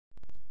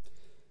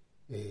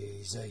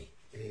Easy,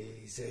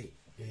 easy,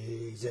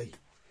 easy,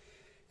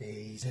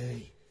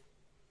 easy,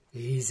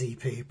 easy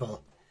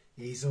people.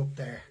 Ease up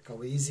there,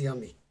 go easy on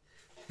me.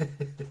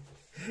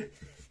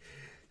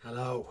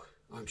 Hello,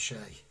 I'm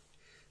Shay,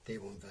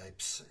 D1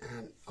 Vapes.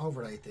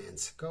 Over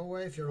 18s, go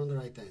away if you're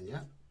under 18,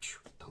 yeah?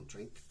 Don't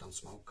drink, don't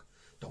smoke,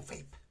 don't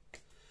vape.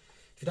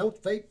 If you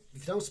don't vape,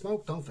 if you don't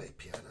smoke, don't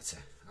vape. Yeah, that's it.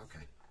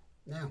 Okay.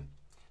 Now,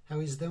 how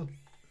is it doing?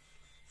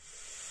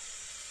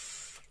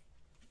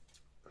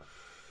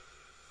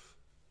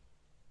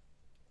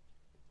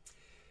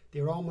 The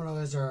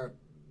Aromatizer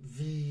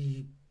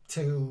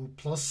V2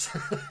 Plus,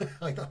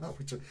 I don't know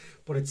which one,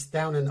 but it's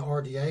down in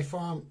RDA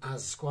form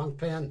as Squonk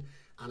Pen,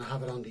 and I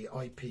have it on the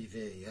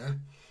IPV, yeah?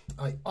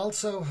 I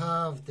also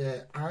have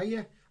the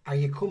Arya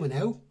coming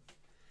out,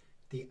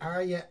 the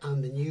Arya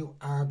and the new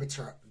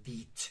Arbiter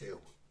V2,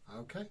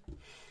 okay?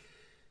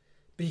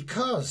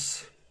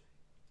 Because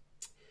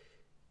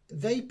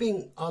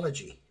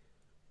Vapingology,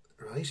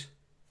 right,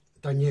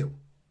 they're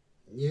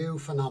new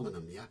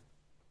phenomenon, yeah?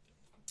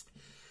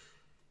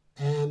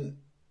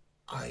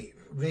 I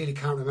really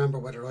can't remember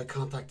whether I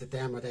contacted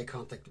them or they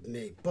contacted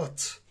me,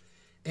 but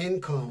in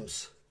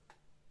comes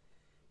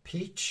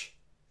peach.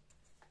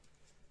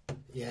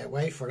 Yeah,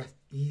 wait for it.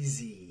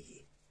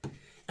 EEZY.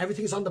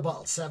 Everything's on the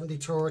bottle. 70,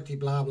 30,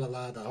 blah, blah,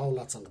 blah. The whole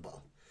lot's on the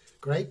bottle.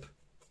 Grape.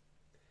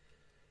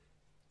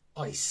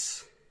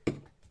 Ice.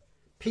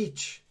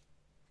 Peach.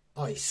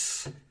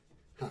 Ice.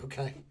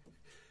 Okay.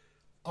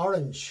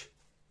 Orange.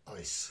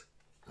 Ice.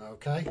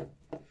 Okay.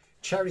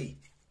 Cherry.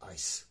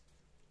 Ice.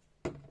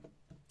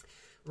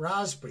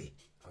 Raspberry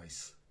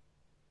ice.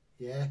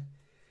 Yeah.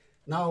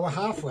 No, we're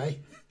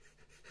halfway.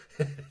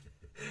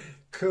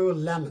 Cool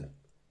lemon.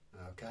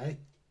 Okay.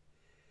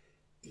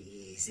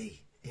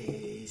 Easy,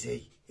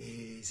 easy,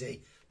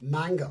 easy.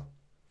 Mango.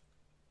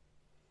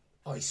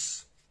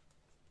 Ice.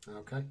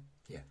 Okay.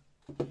 Yeah.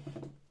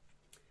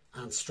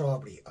 And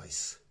strawberry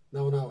ice.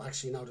 No,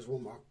 actually, no, there's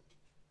one more.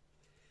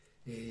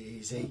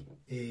 Easy,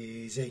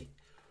 easy.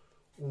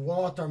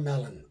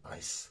 Watermelon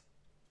ice.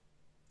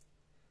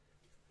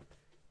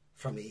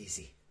 From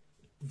EEZY.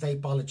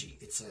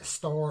 Vapingology. It's a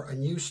store, a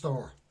new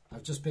store.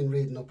 I've just been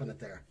reading up on it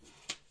there,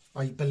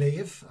 I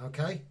believe,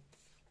 okay?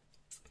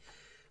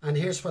 And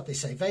here's what they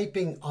say.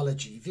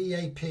 Vapingology.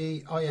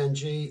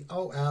 Vapingology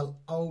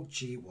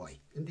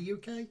in the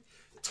UK.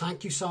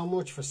 Thank you so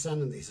much for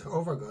sending these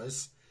over,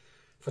 guys.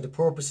 For the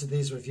purpose of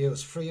these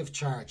reviews, free of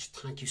charge.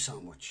 Thank you so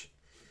much.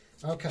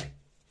 Okay.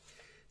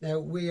 Now,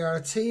 we are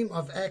a team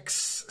of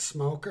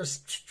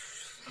ex-smokers.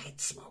 Hate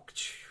smoke.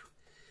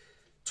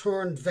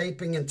 Turned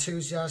vaping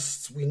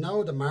enthusiasts. We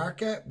know the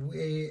market.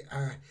 We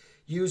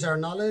use our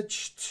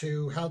knowledge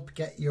to help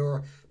get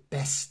your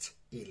best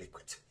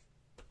e-liquid.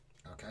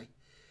 Okay.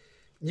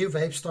 New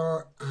vape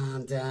store,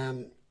 and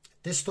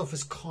this stuff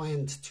is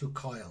kind to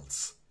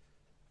coils.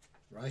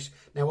 Right.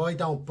 Now, I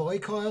don't buy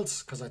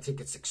coils because I think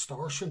it's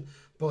extortion,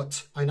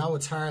 but I know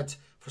it's hard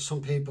for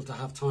some people to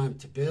have time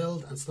to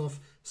build and stuff.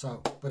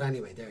 So, but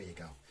anyway, there you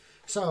go.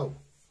 So,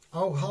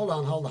 oh, hold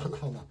on.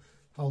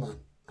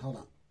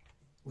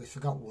 We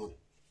forgot one.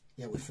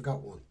 Yeah, we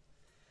forgot one.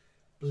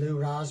 Blue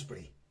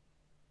raspberry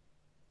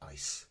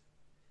ice.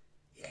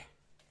 Yeah.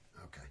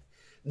 Okay.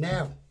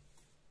 Now,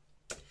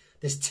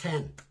 there's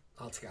 10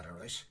 altogether,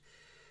 right?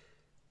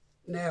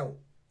 Now,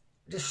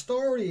 the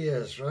story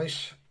is,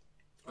 right,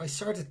 I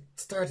started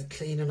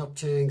cleaning up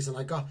things, and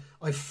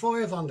I've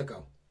 5 on the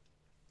go.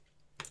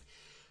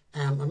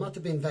 I'm not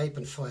to be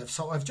vaping 5,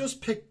 so I've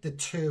just picked the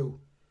 2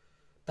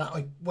 that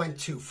I went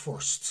to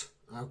first,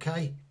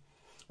 okay?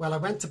 Well, I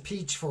went to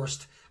peach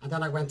first, and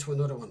then I went to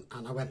another one,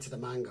 and I went to the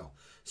mango.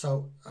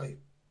 So I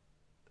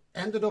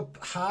ended up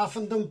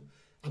halving them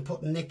and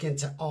putting Nick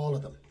into all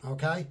of them,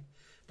 okay?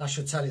 That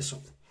should tell you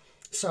something.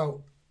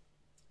 So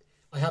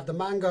I have the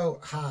mango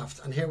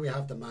halved, and here we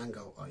have the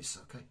mango ice,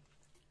 okay?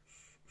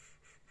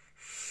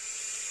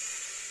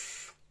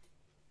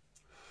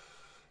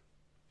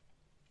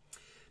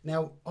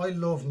 Now, I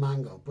love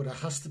mango, but it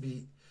has to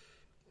be...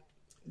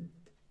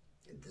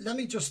 Let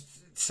me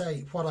just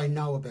say what I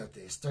know about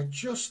this. They're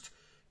just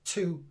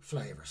 2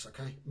 flavours,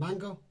 okay?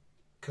 Mango,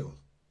 cool.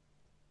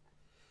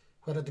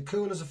 Whether the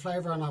cool is a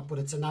flavour or not, but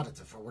it's an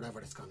additive or whatever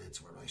that's gone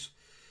into it, right?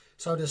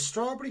 So there's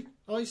strawberry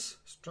ice,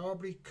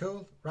 strawberry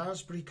cool,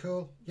 raspberry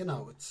cool, you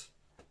know it's...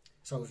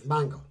 So with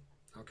mango,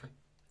 okay?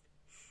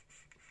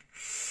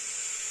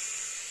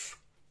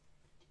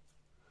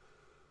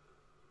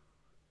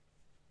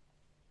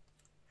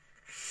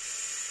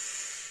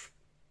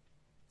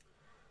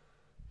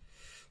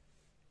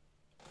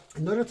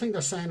 Another thing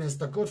they're saying is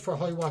they're good for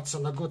high watts,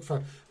 and they're good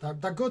for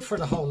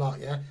the whole lot,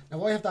 yeah?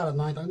 Now I have that at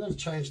night. I'm going to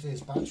change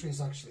these batteries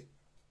actually.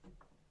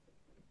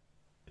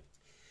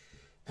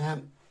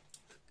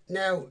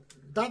 Now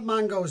that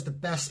mango is the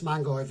best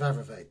mango I've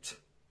ever vaped.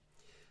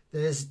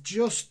 There's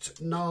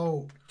just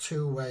no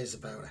 2 ways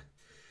about it.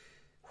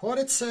 What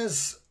it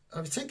says, I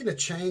was thinking of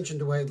changing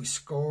the way we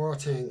score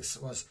things,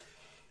 was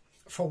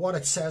for what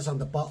it says on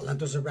the bottle, and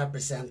does it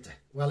represent it?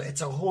 Well,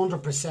 it's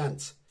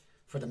 100%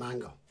 for the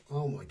mango.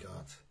 Oh my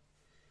God.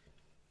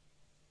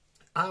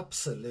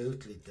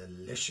 Absolutely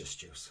delicious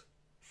juice.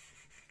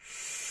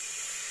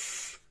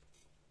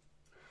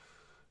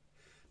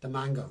 The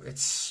mango,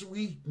 it's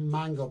sweet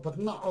mango, but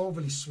not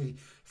overly sweet.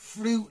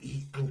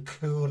 Fruity and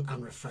cool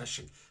and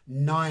refreshing.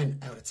 9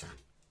 out of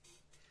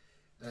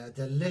 10.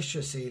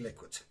 Delicious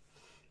e-liquid.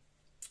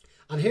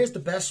 And here's the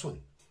best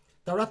one.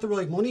 They're at the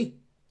right money.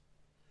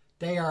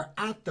 They are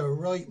at the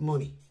right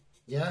money.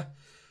 Yeah,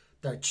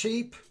 they're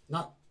cheap,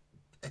 not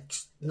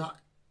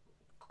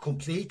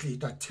completely.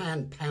 They're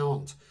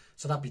 £10,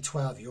 so that'd be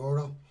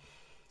 €12.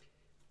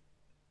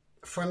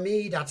 For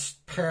me, that's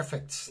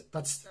perfect.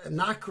 That's an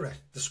accurate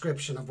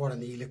description of what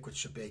an e-liquid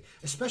should be,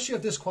 especially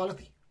of this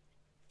quality.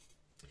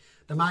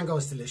 The mango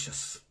is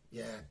delicious.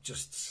 Yeah,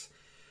 just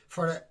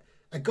for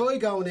a guy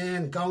going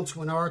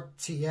to an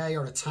RTA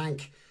or a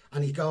tank,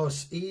 and he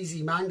goes,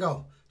 easy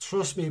mango,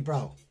 trust me,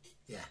 bro.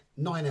 Yeah,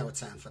 9 out of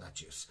 10 for that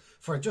juice.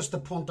 For just the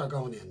punter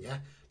going in, yeah.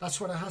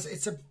 That's what it has.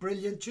 It's a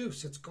brilliant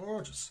juice. It's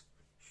gorgeous.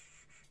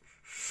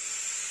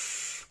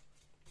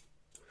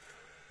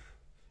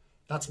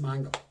 That's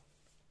mango.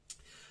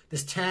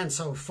 There's 10,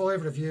 so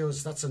 5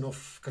 reviews, that's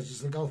enough,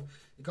 because you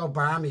go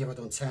barmy if I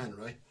done 10,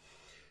 right?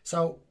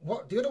 So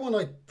what the other one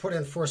I put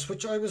in first,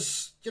 which I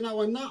was, you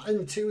know, I'm not an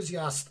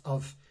enthusiast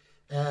of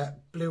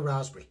blue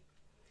raspberry.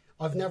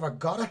 I've never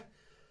got it.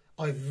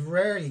 I've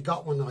rarely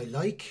got one I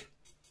like.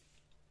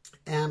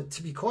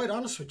 To be quite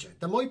honest with you,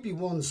 there might be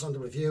ones on the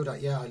review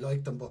that, yeah, I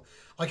like them, but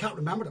I can't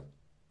remember them.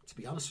 To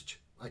be honest with you,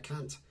 I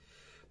can't.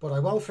 But I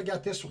won't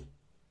forget this one.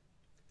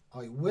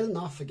 I will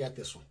not forget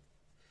this one.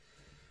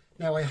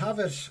 Now, I have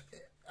it,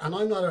 and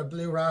I'm not a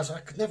blue raspberry.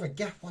 I could never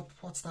get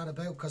what's that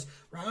about, because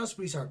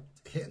raspberries are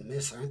hit and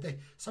miss, aren't they?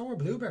 So are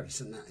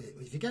blueberries. And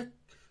if you get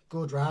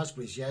good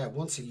raspberries, yeah,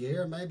 once a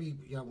year, maybe,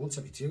 you know, once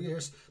every 2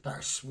 years, that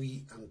are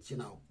sweet and, you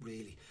know,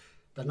 really,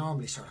 they're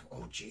normally sort of,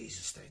 oh,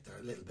 Jesus, they're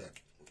a little bit,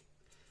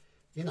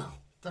 you know,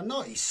 they're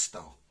nice,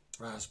 though,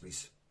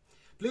 raspberries.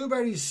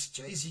 Blueberries,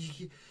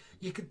 geez,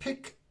 you could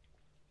pick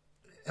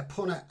a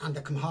punnet and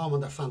they come home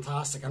and they're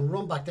fantastic, and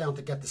run back down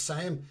to get the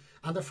same.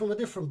 And they're from a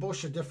different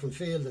bush, a different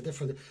field, and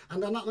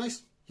they're not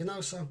nice, you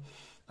know. So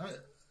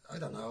I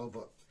don't know,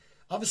 but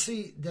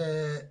obviously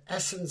the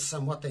essence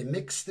and what they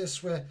mix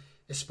this with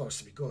is supposed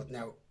to be good.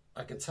 Now,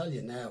 I can tell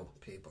you now,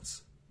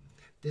 peoples,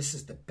 this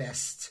is the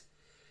best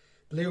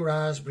blue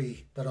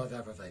raspberry that I've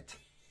ever vaped.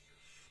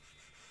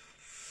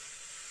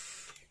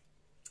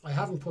 I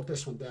haven't put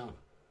this one down.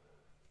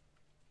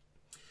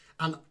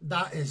 And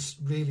that is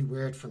really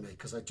weird for me,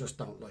 because I just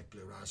don't like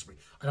blue raspberry.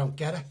 I don't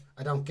get it.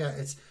 I don't get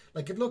it. It's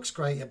like, it looks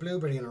great, a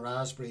blueberry and a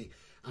raspberry,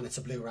 and it's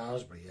a blue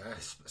raspberry. Yeah,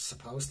 it's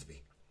supposed to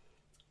be,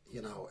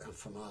 you know, and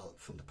from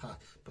the past.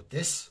 But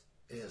this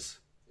is,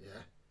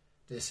 yeah,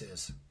 this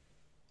is.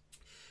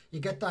 You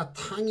get that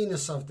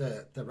tanginess of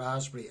the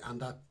raspberry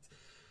and that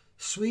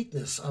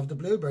sweetness of the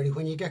blueberry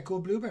when you get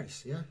good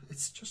blueberries. Yeah,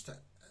 it's just a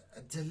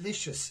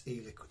delicious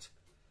e-liquid.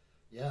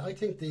 Yeah, I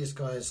think these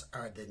guys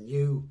are the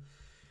new.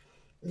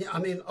 Yeah, I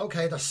mean,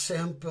 okay, they're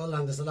simple,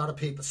 and there's a lot of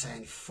people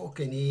saying,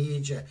 fucking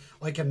EEZY,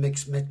 I can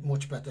mix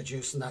much better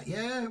juice than that.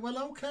 Yeah, well,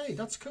 okay,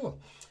 that's cool.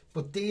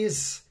 But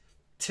these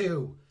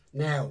two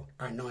now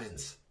are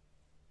 9s.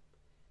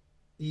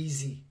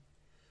 EEZY,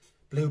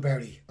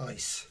 blueberry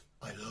ice,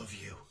 I love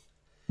you.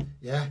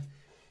 Yeah.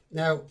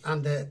 Now,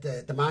 and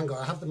the mango,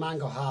 I have the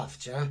mango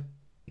half, yeah.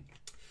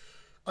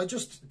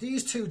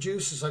 These two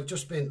juices I've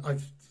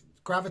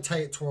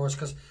gravitated towards,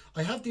 because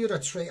I have the other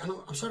 3, and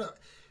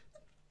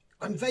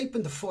I'm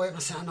vaping the 5, I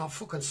say, no,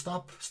 fucking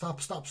stop.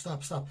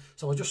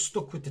 So I just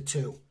stuck with the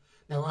 2.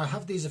 Now, I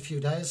have these a few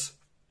days,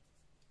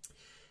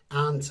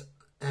 and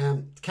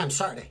came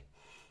Saturday,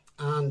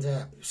 and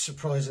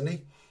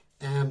surprisingly,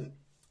 and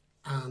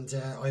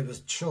I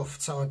was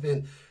chuffed. So I've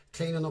been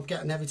cleaning up,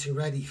 getting everything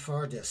ready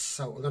for this.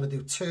 So we're going to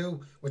do 2.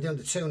 We're doing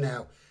the 2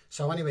 now.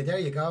 So anyway, there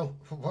you go.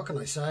 What can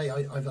I say?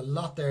 I've a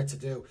lot there to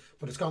do,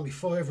 but it's going to be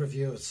 5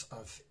 reviews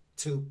of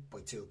 2 by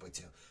 2 by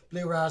 2.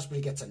 Blue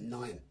raspberry gets a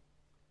 9.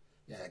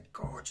 Yeah,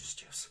 gorgeous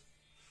juice.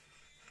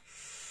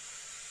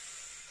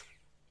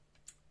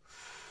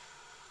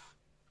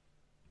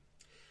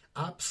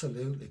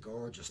 Absolutely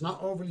gorgeous.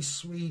 Not overly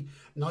sweet,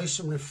 nice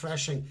and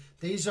refreshing.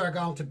 These are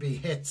going to be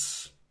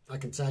hits, I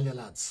can tell you,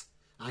 lads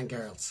and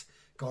girls.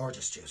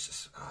 Gorgeous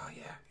juices. Oh,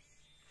 yeah.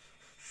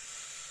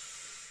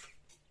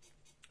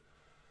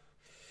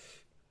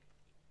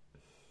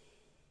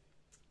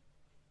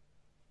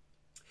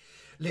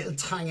 Little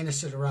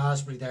tanginess of the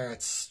raspberry there.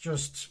 It's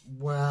just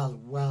well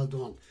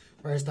done.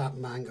 Where's that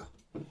mango?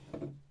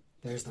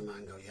 There's the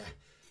mango, yeah.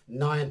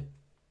 9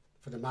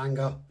 for the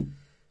mango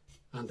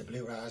and the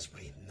blue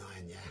raspberry. 9,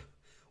 yeah.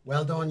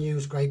 Well done,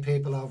 yous. Great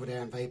people over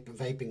there in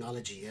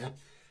Vapingology, yeah,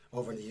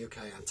 over in the UK.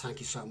 And thank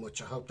you so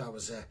much. I hope that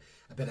was a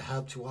bit of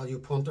help to all you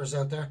punters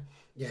out there.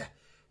 Yeah.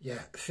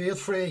 Feel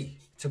free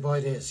to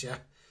buy these, yeah.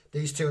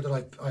 These 2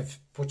 that I've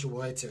put you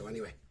wide to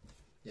anyway.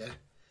 Yeah.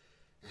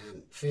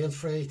 Feel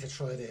free to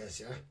try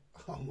these, yeah.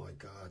 Oh my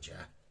God,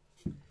 yeah.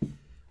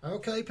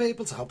 Okay,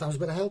 people, so I hope that was a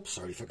bit of help.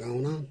 Sorry for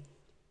going on.